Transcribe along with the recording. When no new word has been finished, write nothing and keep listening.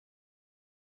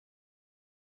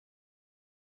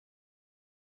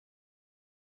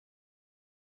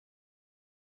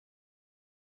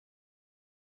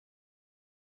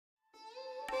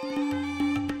Dear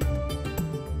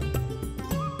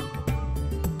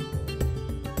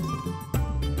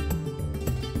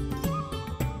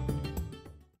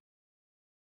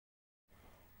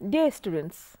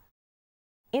students,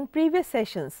 in previous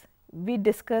sessions we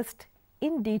discussed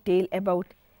in detail about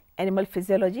animal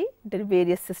physiology, their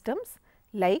various systems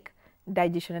like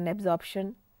digestion and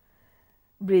absorption,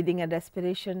 breathing and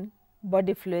respiration,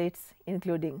 body fluids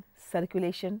including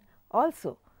circulation.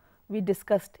 Also, we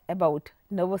discussed about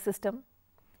nervous system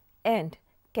and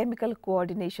chemical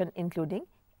coordination including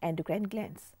endocrine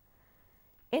glands.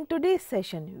 In today's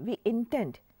session, we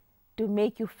intend to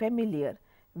make you familiar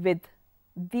with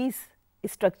these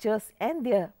structures and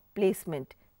their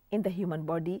placement in the human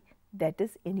body, that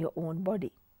is in your own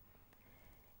body.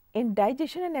 In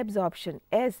digestion and absorption,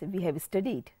 as we have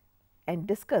studied and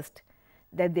discussed,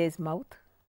 that there is mouth,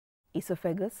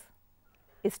 esophagus,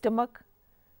 stomach,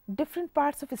 different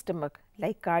parts of stomach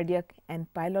like cardiac and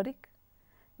pyloric,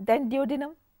 then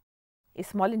duodenum,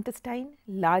 small intestine,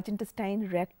 large intestine,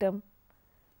 rectum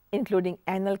including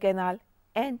anal canal,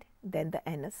 and then the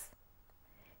anus.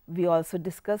 We also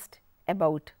discussed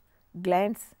about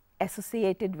glands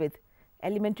associated with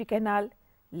alimentary canal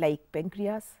like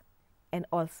pancreas and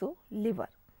also liver.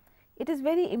 It is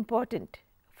very important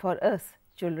for us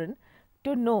children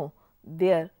to know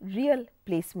their real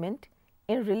placement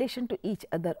in relation to each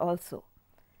other also.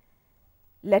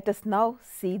 Let us now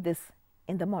see this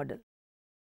in the model.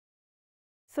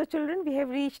 So, children, we have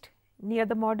reached near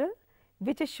the model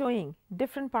which is showing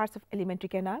different parts of alimentary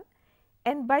canal,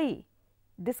 and by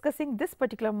discussing this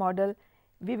particular model,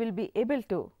 we will be able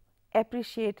to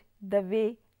appreciate the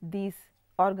way these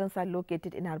organs are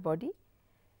located in our body.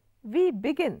 We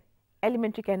begin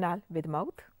alimentary canal with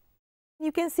mouth.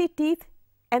 You can see teeth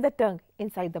and the tongue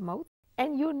inside the mouth,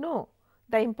 and you know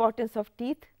the importance of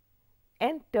teeth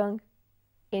and tongue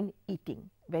in eating.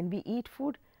 When we eat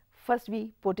food, first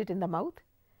we put it in the mouth.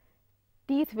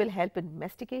 Teeth will help in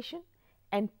mastication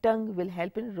and tongue will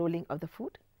help in rolling of the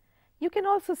food. You can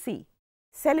also see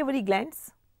salivary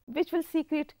glands which will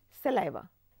secrete saliva,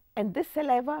 and this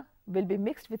saliva will be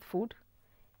mixed with food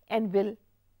and will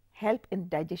help in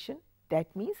digestion.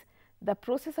 That means the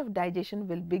process of digestion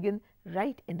will begin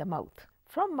right in the mouth.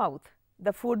 From mouth,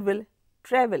 the food will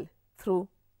travel through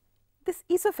this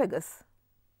esophagus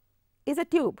is a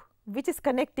tube which is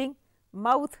connecting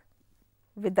mouth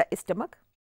with the stomach.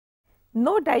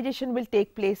 No digestion will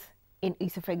take place in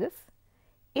esophagus.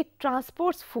 It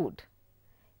transports food.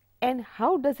 And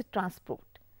how does it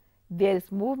transport? There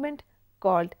is movement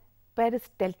called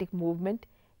peristaltic movement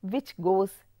which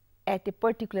goes at a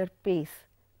particular pace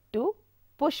to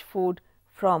push food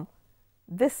from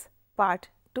this part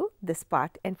to this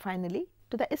part and finally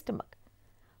to the stomach.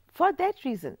 For that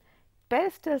reason,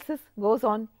 peristalsis goes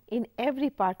on in every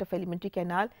part of alimentary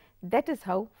canal. That is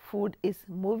how food is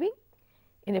moving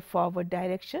in a forward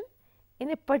direction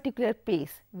in a particular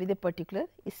pace with a particular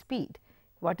speed,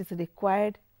 what is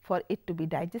required for it to be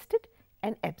digested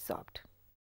and absorbed.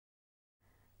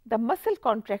 The muscle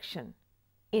contraction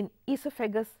in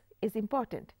esophagus is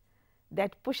important,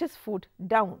 that pushes food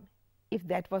down. If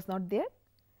that was not there,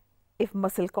 if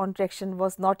muscle contraction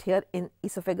was not here in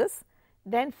esophagus,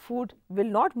 then food will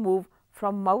not move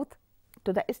from mouth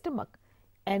to the stomach,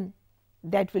 and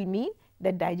that will mean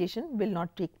that digestion will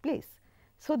not take place.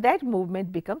 So, that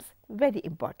movement becomes very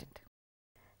important.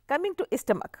 Coming to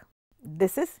stomach,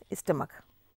 this is stomach.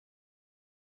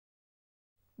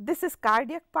 This is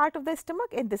cardiac part of the stomach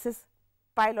and this is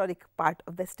pyloric part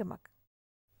of the stomach.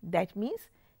 That means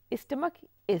stomach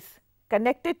is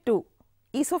connected to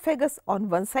esophagus on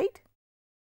one side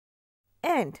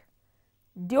and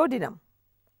duodenum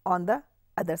on the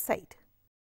other side.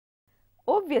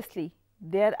 Obviously,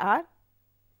 there are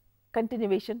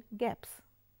continuation gaps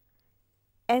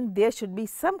and there should be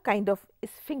some kind of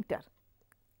sphincter.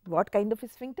 What kind of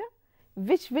sphincter?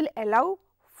 Which will allow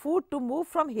food to move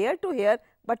from here to here,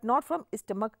 but not from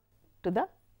stomach to the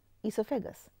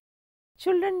esophagus.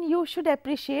 Children, you should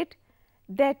appreciate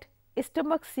that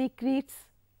stomach secretes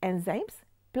enzymes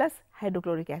plus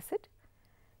hydrochloric acid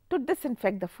to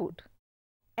disinfect the food,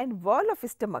 and wall of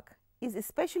stomach is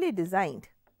especially designed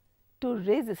to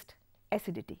resist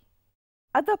acidity.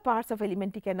 Other parts of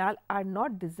alimentary canal are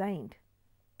not designed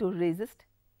to resist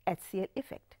HCl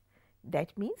effect.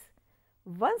 That means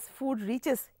once food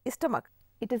reaches stomach,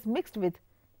 it is mixed with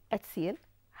HCl,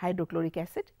 hydrochloric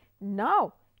acid.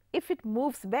 Now, if it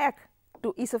moves back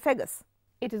to esophagus,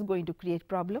 it is going to create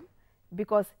problem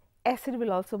because acid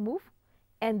will also move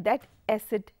and that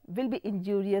acid will be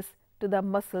injurious to the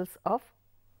muscles of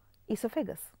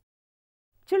esophagus.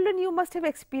 Children, you must have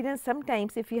experienced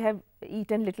sometimes if you have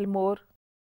eaten little more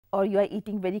or you are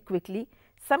eating very quickly,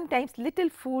 sometimes little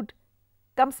food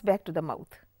comes back to the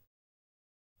mouth,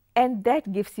 and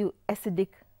that gives you acidic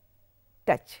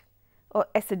touch or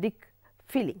acidic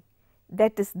feeling.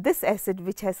 That is this acid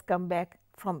which has come back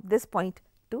from this point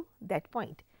to that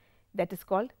point. That is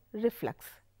called reflux.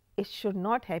 It should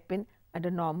not happen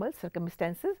under normal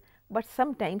circumstances, but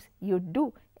sometimes you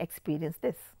do experience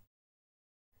this.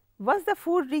 Once the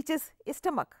food reaches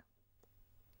stomach,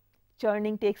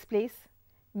 churning takes place,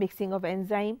 mixing of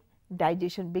enzyme,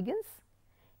 digestion begins,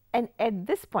 and at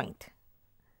this point,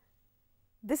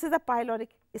 this is the pyloric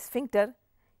sphincter,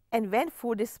 and when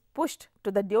food is pushed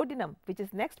to the duodenum, which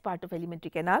is next part of alimentary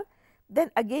canal,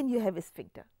 then again you have a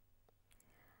sphincter.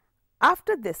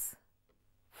 After this,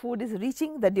 food is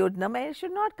reaching the duodenum and it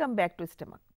should not come back to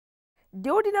stomach.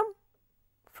 Duodenum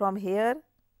from here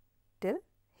till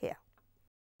here.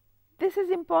 This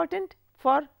is important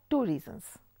for two reasons.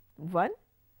 One,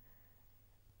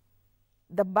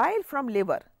 the bile from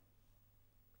liver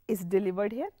is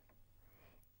delivered here,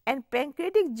 and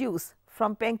pancreatic juice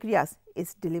from pancreas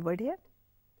is delivered here.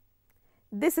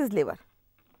 This is liver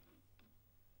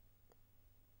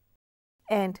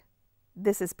and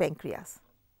this is pancreas.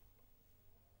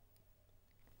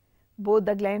 Both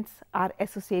the glands are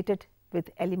associated with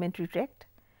alimentary tract,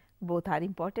 both are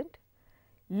important.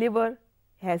 Liver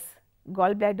has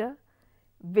gallbladder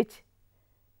which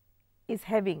is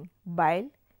having bile,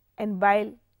 and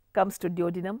bile comes to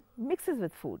duodenum, mixes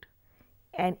with food,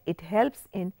 and it helps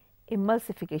in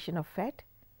emulsification of fat,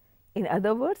 in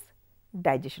other words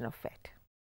digestion of fat.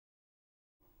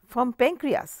 From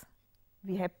pancreas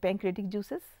we have pancreatic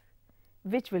juices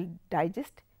which will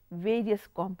digest various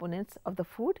components of the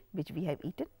food which we have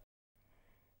eaten.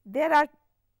 There are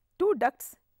two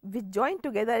ducts which join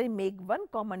together and make one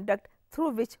common duct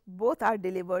through which both are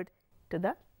delivered to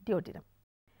the duodenum,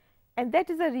 and that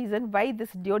is the reason why this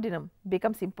duodenum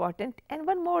becomes important. And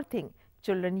one more thing,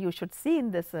 children, you should see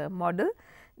in this model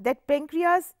that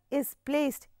pancreas is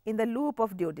placed in the loop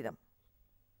of duodenum.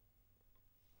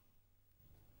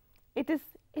 It is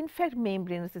in fact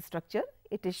membranous structure.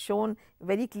 It is shown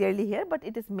very clearly here, but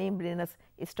it is membranous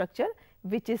structure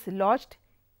which is lodged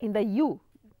in the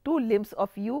two limbs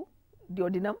of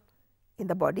duodenum in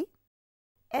the body,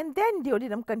 and then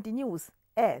duodenum continues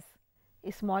as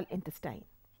a small intestine,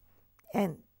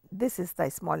 and this is the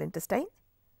small intestine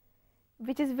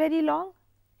which is very long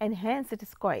and hence it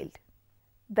is coiled.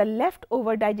 The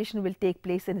leftover digestion will take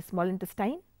place in small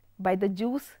intestine by the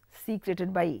juice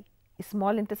secreted by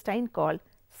small intestine called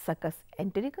succus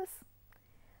entericus.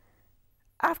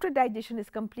 After digestion is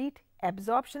complete,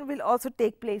 absorption will also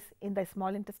take place in the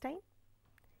small intestine,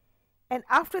 and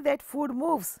after that food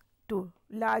moves to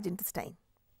large intestine.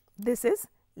 This is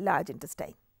large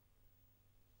intestine.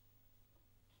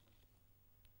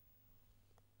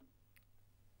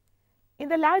 In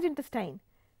the large intestine,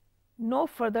 no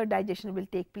further digestion will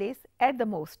take place. At the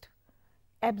most,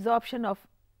 absorption of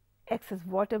excess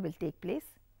water will take place,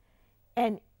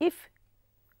 and if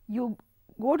you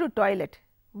go to toilet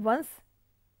once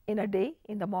in a day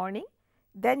in the morning,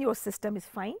 then your system is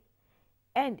fine,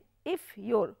 and if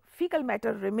your fecal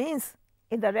matter remains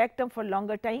in the rectum for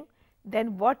longer time,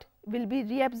 then what will be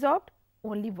reabsorbed?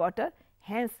 Only water,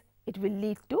 hence it will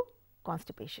lead to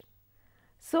constipation.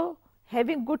 So,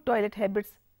 having good toilet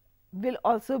habits will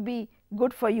also be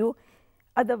good for you,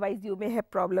 otherwise you may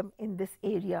have problem in this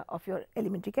area of your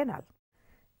alimentary canal.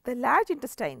 The large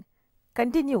intestine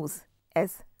continues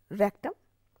as rectum,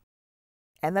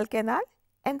 anal canal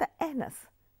and the anus,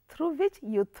 through which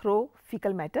you throw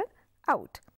fecal matter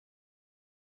out.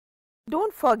 Do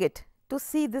not forget to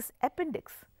see this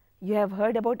appendix. You have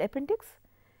heard about appendix?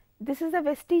 This is a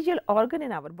vestigial organ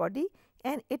in our body,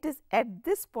 and it is at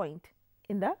this point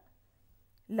in the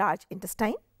large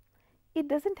intestine. It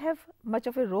does not have much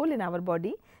of a role in our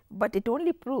body, but it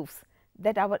only proves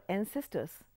that our ancestors,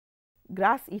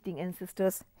 grass eating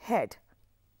ancestors, had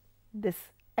this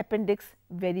appendix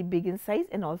very big in size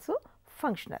and also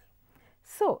functional.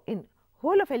 So, in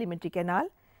whole of alimentary canal,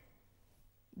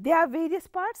 there are various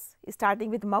parts starting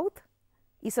with mouth,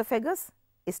 esophagus,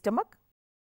 stomach,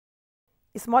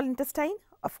 small intestine,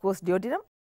 of course duodenum,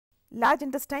 large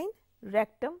intestine,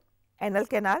 rectum, anal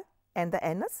canal and the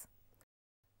anus,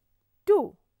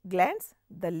 two glands,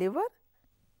 the liver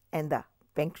and the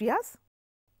pancreas,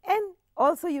 and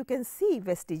also you can see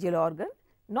vestigial organ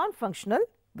non-functional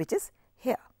which is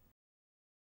here.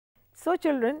 So,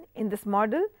 children, in this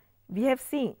model we have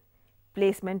seen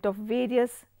placement of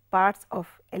various parts of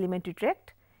alimentary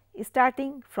tract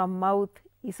starting from mouth,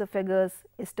 esophagus,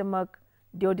 stomach,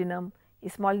 duodenum,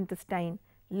 small intestine,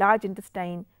 large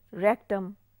intestine,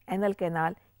 rectum, anal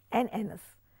canal and anus.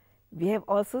 We have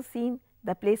also seen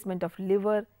the placement of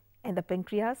liver and the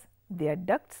pancreas, their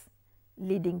ducts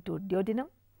leading to duodenum.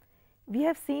 We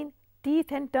have seen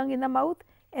teeth and tongue in the mouth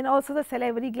and also the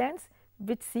salivary glands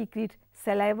which secrete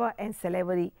saliva and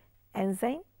salivary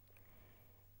enzyme.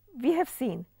 We have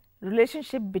seen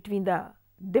relationship between the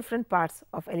different parts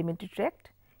of alimentary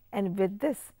tract, and with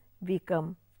this we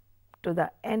come to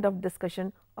the end of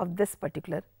discussion of this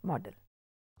particular model.